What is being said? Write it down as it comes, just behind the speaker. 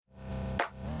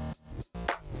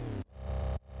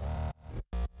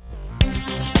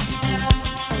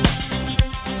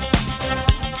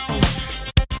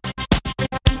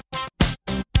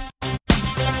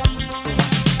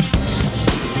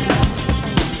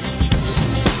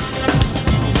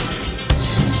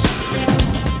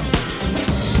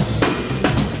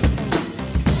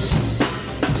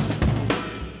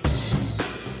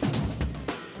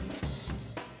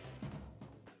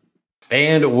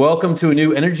And welcome to a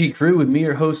new Energy Crew with me,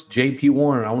 your host, JP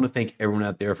Warner. I want to thank everyone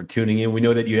out there for tuning in. We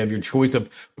know that you have your choice of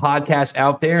podcasts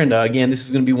out there. And again, this is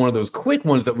going to be one of those quick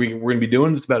ones that we're going to be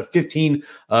doing. It's about a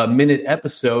 15-minute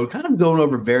episode, kind of going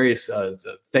over various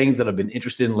things that I've been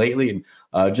interested in lately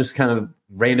and just kind of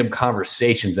random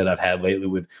conversations that I've had lately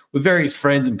with various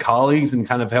friends and colleagues, and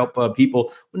kind of help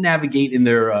people navigate in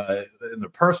their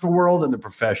personal world and the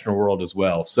professional world as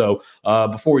well. So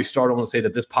before we start, I want to say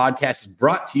that this podcast is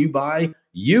brought to you by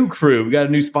You Crew. We got a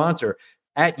new sponsor.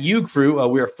 At You Crew,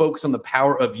 we are focused on the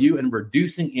power of you and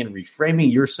reducing and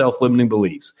reframing your self-limiting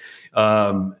beliefs.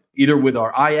 Either with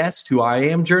our IS to I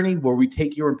am journey, where we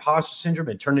take your imposter syndrome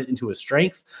and turn it into a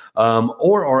strength,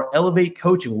 or our Elevate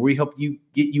coaching, where we help you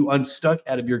get you unstuck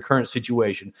out of your current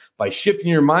situation by shifting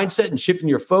your mindset and shifting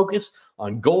your focus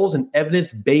on goals and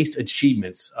evidence-based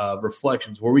achievements,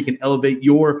 reflections, where we can elevate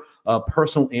your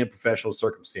personal and professional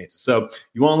circumstances. So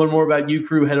you want to learn more about You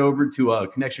Crew, head over to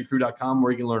connectioncrew.com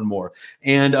where you can learn more.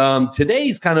 And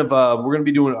today's kind of, we're going to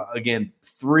be doing, again,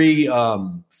 three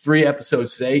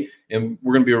episodes today, and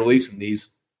we're going to be releasing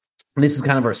these. And this is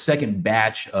kind of our second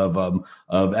batch of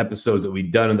episodes that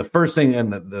we've done. And the first thing,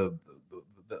 and the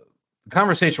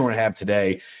conversation we're going to have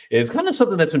today is kind of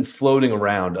something that's been floating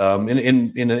around in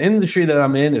an industry that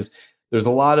I'm in. Is there's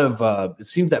a lot of it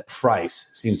seems that price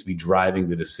seems to be driving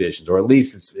the decisions, or at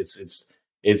least it's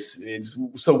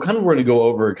so kind of we're going to go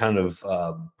over kind of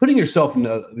putting yourself in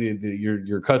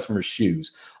your customer's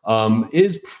shoes.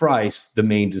 Is price the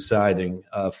main deciding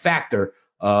factor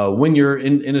when you're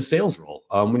in a sales role,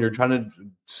 when you're trying to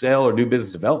sell or do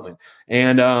business development?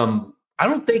 And I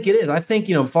don't think it is. I think,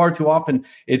 far too often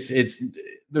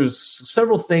there's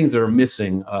several things that are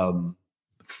missing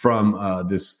from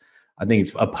this. I think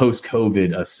it's a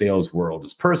post-COVID sales world.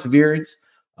 It's perseverance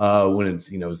when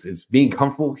it's being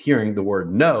comfortable hearing the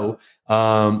word no.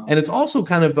 And it's also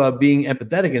kind of being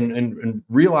empathetic and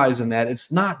realizing that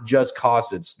it's not just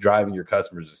cost that's driving your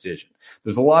customer's decision.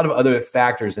 There's a lot of other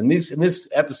factors. And this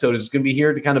episode is going to be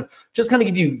here to kind of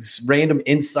give you random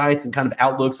insights and kind of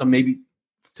outlooks on maybe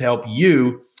to help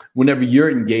you whenever you're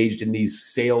engaged in these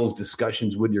sales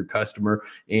discussions with your customer,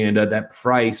 and that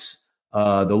price,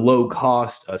 the low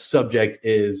cost subject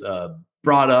is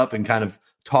brought up and kind of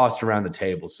tossed around the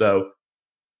table. So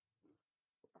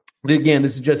again,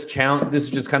 this is just challenge. This is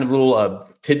just kind of little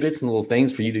tidbits and little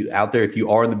things for you to out there if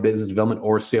you are in the business development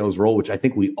or sales role, which I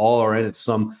think we all are in at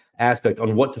some aspect,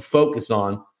 on what to focus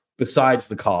on besides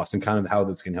the cost and kind of how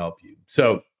this can help you.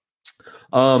 So,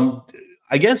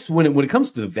 I guess when it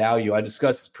comes to the value, I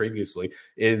discussed this previously,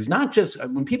 is not just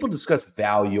when people discuss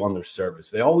value on their service,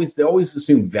 they always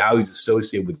assume value is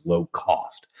associated with low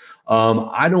cost.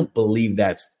 I don't believe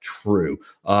that's true.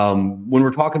 When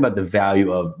we're talking about the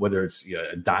value of whether it's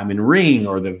a diamond ring,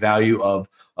 or the value of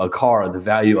a car, or the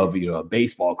value of a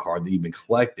baseball card that you've been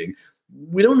collecting,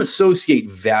 we don't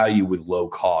associate value with low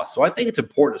cost. So I think it's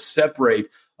important to separate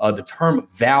the term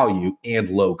value and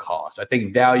low cost. I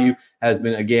think value has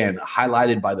been, again,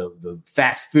 highlighted by the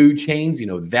fast food chains,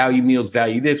 value meals,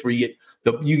 value this, where you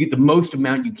get the most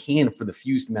amount you can for the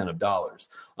fewest amount of dollars.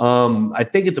 I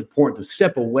think it's important to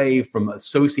step away from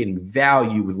associating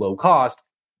value with low cost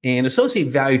and associate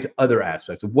value to other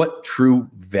aspects of what true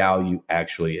value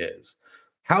actually is.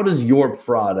 How does your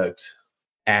product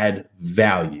add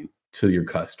value to your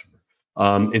customer?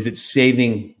 Is it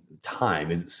saving time?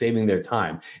 Is it saving their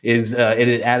time? Is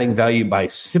it adding value by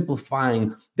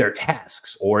simplifying their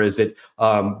tasks? Or is it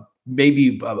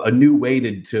maybe a new way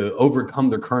to overcome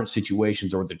their current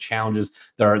situations or the challenges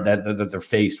that they're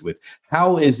faced with?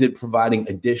 How is it providing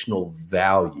additional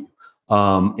value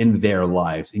in their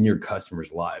lives, in your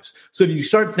customers' lives? So if you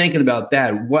start thinking about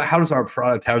that, how does our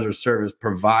product, how does our service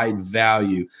provide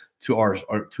value to our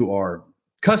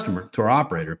customer, to our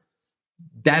operator?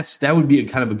 That would be a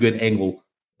kind of a good angle,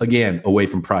 again, away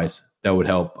from price. That would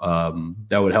help.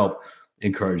 That would help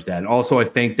encourage that. And also, I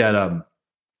think that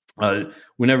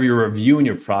whenever you're reviewing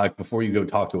your product, before you go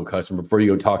talk to a customer, before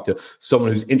you go talk to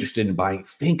someone who's interested in buying,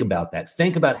 think about that.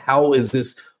 Think about how is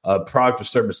this product or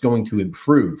service going to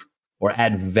improve or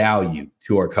add value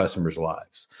to our customers'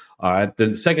 lives. All right.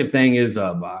 The second thing is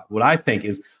what I think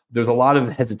is there's a lot of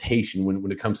hesitation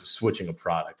when it comes to switching a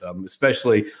product,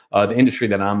 especially the industry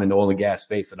that I'm in, the oil and gas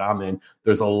space that I'm in.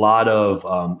 There's a lot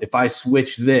of if I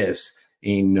switch this,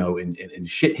 and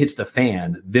shit hits the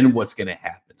fan, then what's going to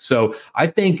happen? So I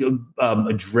think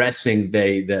addressing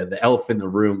the elephant in the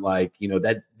room, like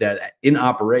that in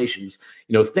operations,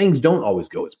 things don't always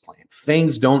go as planned.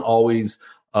 Things don't always.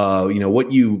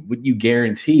 What you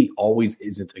guarantee always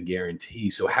isn't a guarantee.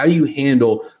 So how do you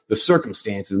handle the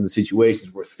circumstances and the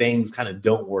situations where things kind of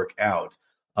don't work out?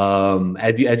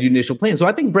 as you initial plan. So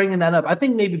I think bringing that up, I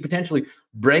think maybe potentially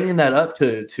bringing that up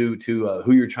to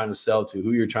who you're trying to sell to,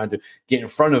 who you're trying to get in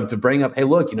front of, to bring up, hey,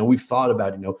 look, we've thought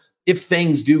about, if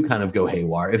things do kind of go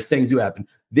haywire, if things do happen,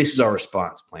 this is our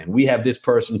response plan. We have this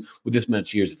person with this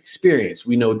much years of experience.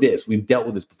 We know this. We've dealt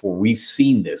with this before. We've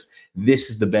seen this. This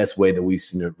is the best way that we've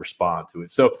seen to respond to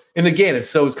it. So, and again,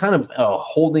 it's kind of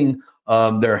holding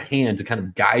their hand to kind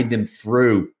of guide them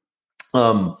through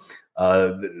the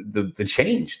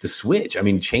change, the switch. I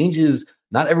mean, change is,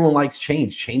 not everyone likes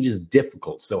change. Change is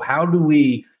difficult. So how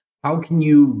can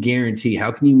you guarantee,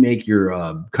 how can you make your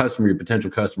your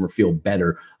potential customer feel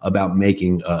better about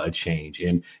making a change?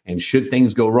 And should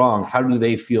things go wrong, how do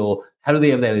they feel? How do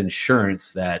they have that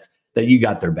insurance that you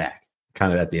got their back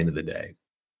kind of at the end of the day?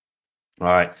 All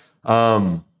right.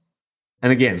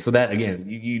 And again, so that, again,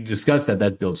 you discussed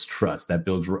that builds trust, that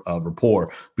builds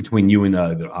rapport between you and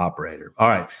the operator. All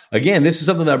right. Again, this is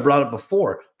something that I brought up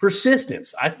before.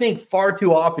 Persistence. I think far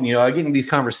too often, I get in these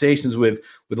conversations with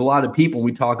a lot of people.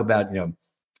 We talk about,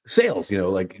 sales,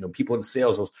 people in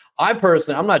sales roles. I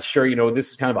personally, I'm not sure, this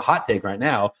is kind of a hot take right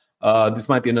now. This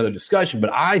might be another discussion,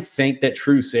 but I think that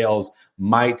true sales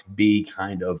might be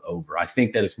kind of over. I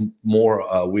think that it's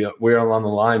more, we're along the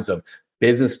lines of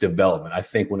business development. I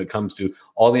think when it comes to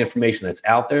all the information that's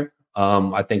out there,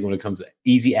 I think when it comes to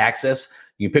easy access,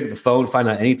 you can pick up the phone, find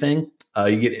out anything.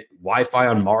 You get Wi-Fi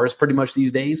on Mars pretty much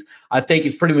these days. I think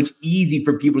it's pretty much easy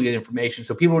for people to get information.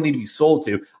 So people don't need to be sold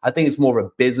to. I think it's more of a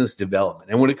business development.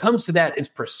 And when it comes to that, it's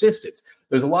persistence.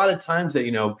 There's a lot of times that,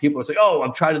 people are saying, oh,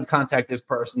 I've tried to contact this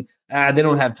person. They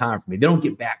don't have time for me. They don't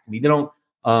get back to me. They don't,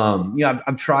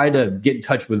 I've tried to get in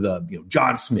touch with,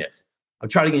 John Smith. I've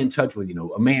tried to get in touch with,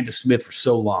 Amanda Smith for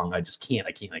so long. I just can't.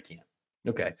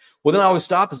 Okay. Well, then I would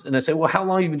stop and I say, well, how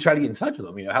long have you been trying to get in touch with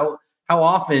them? How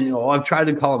often, I've tried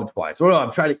to call them twice, or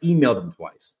I've tried to email them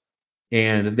twice,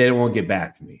 and they won't get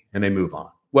back to me, and they move on.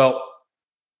 Well,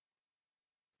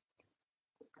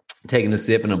 taking a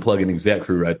sip and unplugging Exec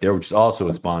Crew right there, which is also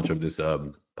a sponsor of this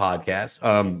podcast.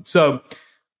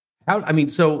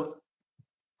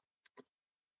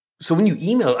 So when you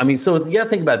email, so you got to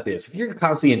think about this. If you're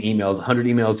constantly in emails, 100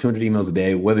 emails, 200 emails a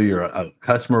day, whether you're a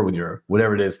customer with your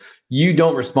whatever it is, you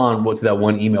don't respond to that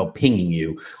one email pinging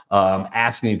you,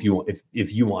 asking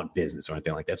if you want business or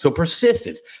anything like that. So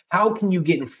persistence. How can you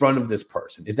get in front of this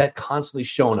person? Is that constantly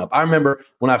showing up? I remember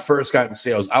when I first got in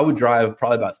sales, I would drive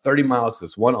probably about 30 miles to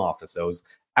this one office that was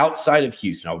outside of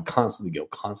Houston. I would constantly go.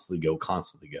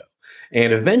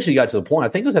 And eventually got to the point, I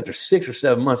think it was after 6 or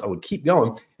 7 months, I would keep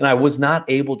going, and I was not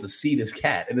able to see this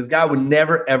cat. And this guy would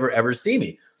never, ever, ever see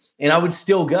me. And I would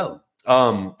still go.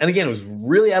 And again, it was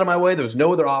really out of my way. There was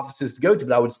no other offices to go to,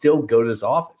 but I would still go to this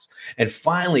office. And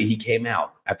finally, he came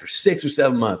out after 6 or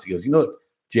 7 months. He goes, look,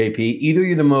 JP, either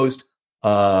you're the most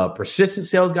persistent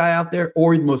sales guy out there,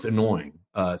 or you're the most annoying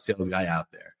sales guy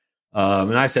out there.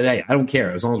 And I said, hey, I don't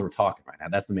care as long as we're talking right now.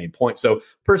 That's the main point. So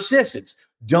persistence.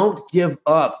 Don't give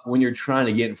up when you're trying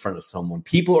to get in front of someone.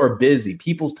 People are busy.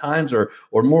 People's times are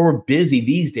more busy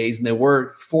these days than they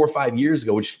were 4 or 5 years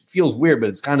ago, which feels weird, but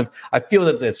it's kind of, I feel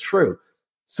that that's true.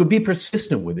 So be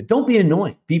persistent with it. Don't be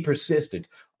annoying. Be persistent.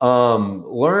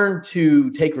 Learn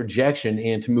to take rejection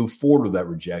and to move forward with that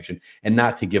rejection and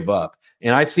not to give up.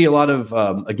 And I see a lot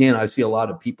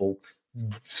of people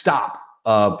stop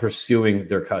pursuing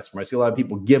their customer. I see a lot of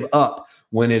people give up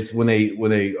when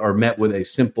they are met with a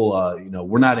simple,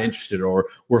 we're not interested, or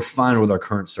we're fine with our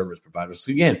current service provider.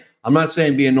 So again, I'm not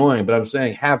saying be annoying, but I'm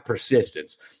saying have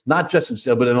persistence, not just in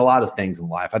sales, but in a lot of things in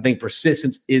life. I think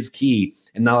persistence is key,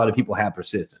 and not a lot of people have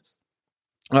persistence.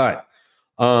 All right.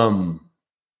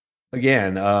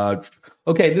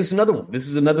 Okay, this is another one. This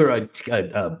is another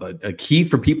a key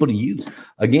for people to use.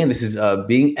 Again, this is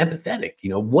being empathetic.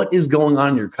 What is going on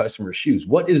in your customer's shoes?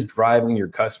 What is driving your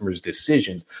customer's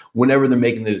decisions whenever they're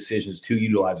making the decisions to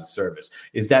utilize a service?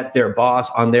 Is that their boss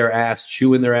on their ass,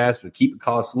 chewing their ass, but keep the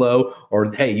costs low?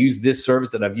 Or, hey, use this service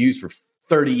that I've used for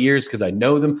 30 years because I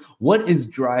know them? What is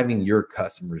driving your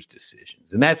customers'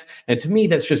 decisions? And to me,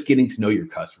 that's just getting to know your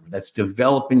customer. That's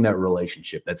developing that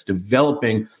relationship. That's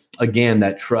developing, again,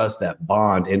 that trust, that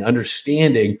bond, and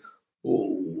understanding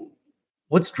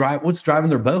what's driving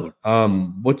their boat.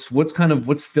 What's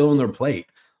filling their plate.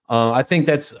 I think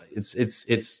that's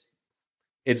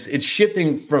it's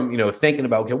shifting from thinking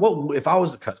about, okay, what if I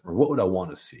was a customer, what would I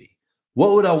want to see?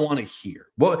 What would I want to hear?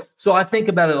 So I think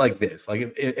about it like this.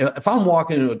 Like if I'm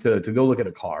walking to go look at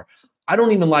a car, I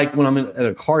don't even like when I'm at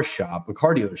a car shop, a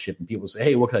car dealership, and people say,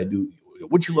 hey, what can I do?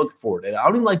 What you looking for? I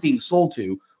don't even like being sold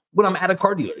to when I'm at a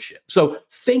car dealership. So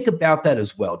think about that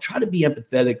as well. Try to be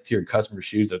empathetic to your customer's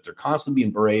shoes. That they're constantly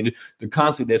being berated, they're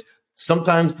constantly this.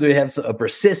 Sometimes they have a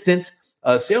persistent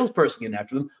salesperson getting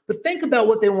after them. But think about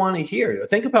what they want to hear.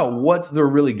 Think about what they're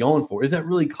really going for. Is that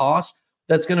really cost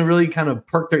that's going to really kind of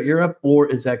perk their ear up, or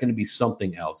is that going to be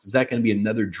something else? Is that going to be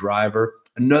another driver,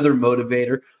 another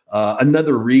motivator,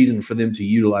 another reason for them to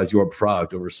utilize your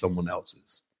product over someone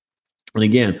else's? And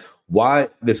again, why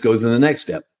this goes in the next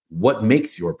step. What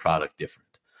makes your product different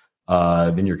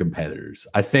than your competitors?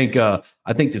 I think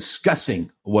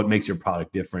discussing what makes your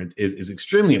product different is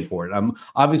extremely important.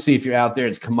 Obviously, if you're out there,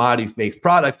 it's commodity-based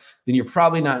product, then you're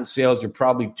probably not in sales. You're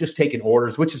probably just taking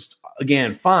orders, which is,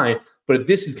 again, fine. But if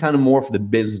this is kind of more for the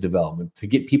business development, to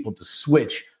get people to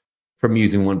switch from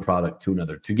using one product to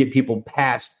another, to get people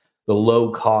past the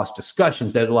low-cost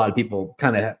discussions that a lot of people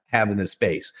kind of have in this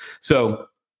space. So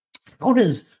how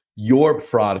does your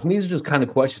product, and these are just kind of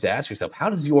questions to ask yourself, how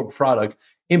does your product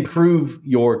improve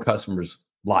your customers'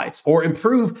 lives or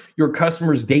improve your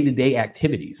customers' day-to-day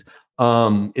activities?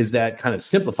 Is that kind of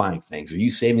simplifying things? Are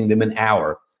you saving them an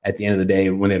hour at the end of the day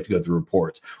when they have to go through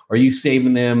reports? Are you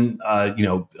saving them,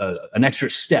 an extra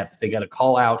step that they got to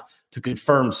call out to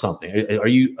confirm something? Are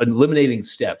you eliminating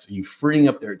steps? Are you freeing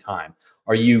up their time?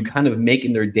 Are you kind of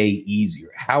making their day easier?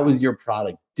 How is your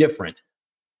product different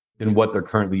than what they're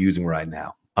currently using right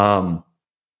now? And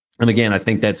again, I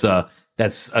think that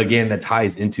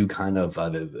ties into kind of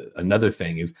another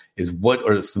thing is what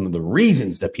are some of the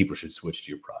reasons that people should switch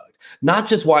to your product? Not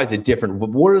just why is it different, but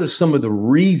what are some of the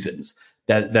reasons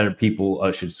that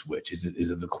people should switch? Is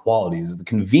it the quality? Is it the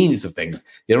convenience of things?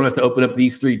 They don't have to open up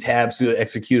these 3 tabs to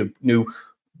execute a new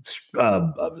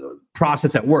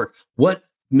process at work. What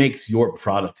makes your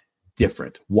product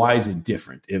different? Why is it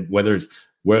different? Whether it's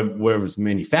where it's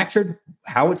manufactured,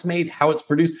 how it's made, how it's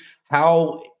produced,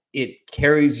 how it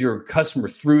carries your customer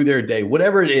through their day,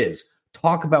 whatever it is,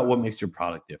 talk about what makes your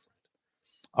product different.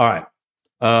 All right.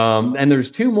 And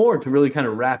there's 2 more to really kind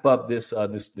of wrap up this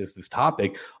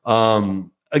topic.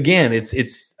 Again, it's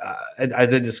as I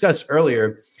discussed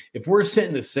earlier, if we're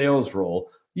sitting in the sales role,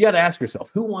 you got to ask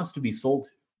yourself, who wants to be sold to?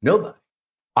 Nobody.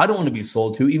 I don't want to be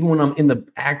sold to, even when I'm in the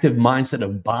active mindset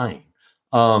of buying.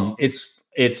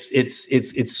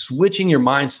 It's switching your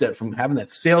mindset from having that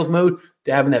sales mode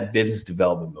to having that business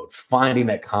development mode, finding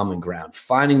that common ground,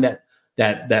 finding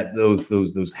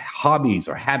those hobbies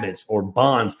or habits or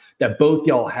bonds that both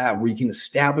y'all have where you can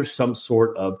establish some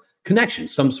sort of connection,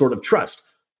 some sort of trust.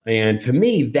 And to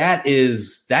me, that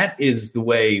is the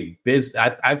way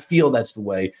I feel that's the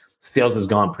way sales has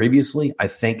gone previously. I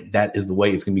think that is the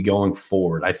way it's going to be going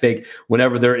forward. I think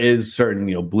whenever there is certain,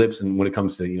 blips, and when it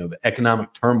comes to, the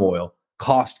economic turmoil,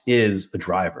 cost is a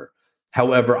driver.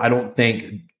 However, I don't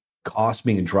think cost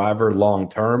being a driver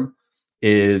long-term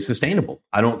is sustainable.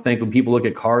 I don't think when people look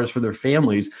at cars for their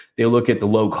families, they look at the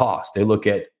low cost. They look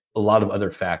at a lot of other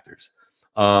factors.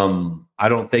 I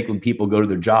don't think when people go to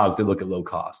their jobs, they look at low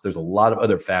cost. There's a lot of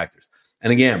other factors.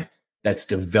 And again, that's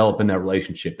developing that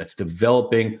relationship. That's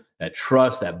developing that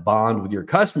trust, that bond with your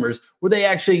customers, where they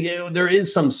actually, there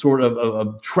is some sort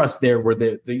of trust there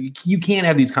where you can't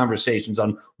have these conversations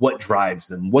on what drives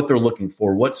them, what they're looking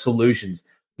for, what solutions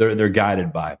they're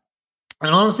guided by.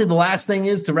 And honestly, the last thing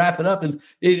is, to wrap it up,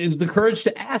 is the courage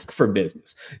to ask for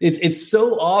business. It's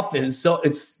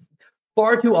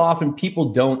far too often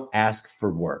people don't ask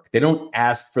for work. They don't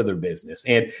ask for their business.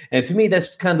 And to me,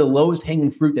 that's kind of the lowest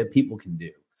hanging fruit that people can do.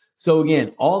 So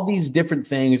again, all these different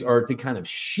things are to kind of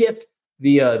shift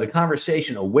the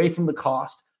conversation away from the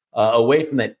cost, away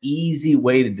from that easy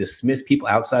way to dismiss people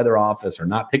outside their office or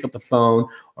not pick up the phone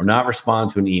or not respond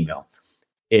to an email.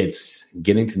 It's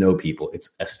getting to know people. It's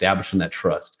establishing that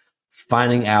trust,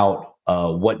 finding out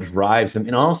what drives them,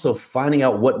 and also finding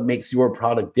out what makes your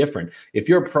product different. If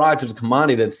your product is a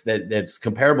commodity that's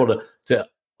comparable to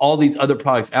all these other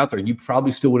products out there, you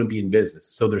probably still wouldn't be in business.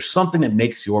 So there's something that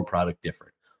makes your product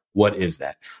different. What is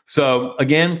that? So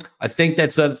again, I think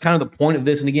that's kind of the point of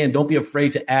this. And again, don't be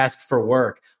afraid to ask for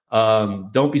work.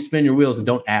 Don't be spinning your wheels and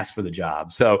don't ask for the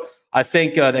job. So I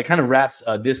think that kind of wraps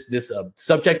this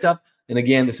subject up. And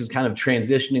again, this is kind of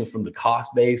transitioning from the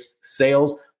cost-based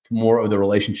sales to more of the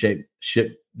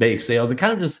relationship-based sales, and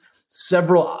kind of just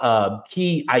several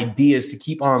key ideas to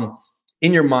keep on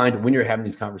in your mind when you're having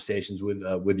these conversations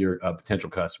with your potential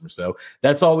customers. So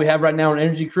that's all we have right now on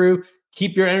Energy Crew.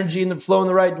 Keep your energy in the flow in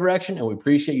the right direction, and we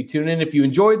appreciate you tuning in. If you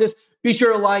enjoyed this, be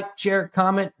sure to like, share,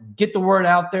 comment, get the word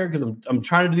out there, because I'm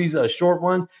trying to do these short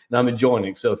ones, and I'm enjoying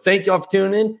it. So thank y'all for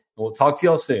tuning in, and we'll talk to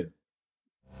y'all soon.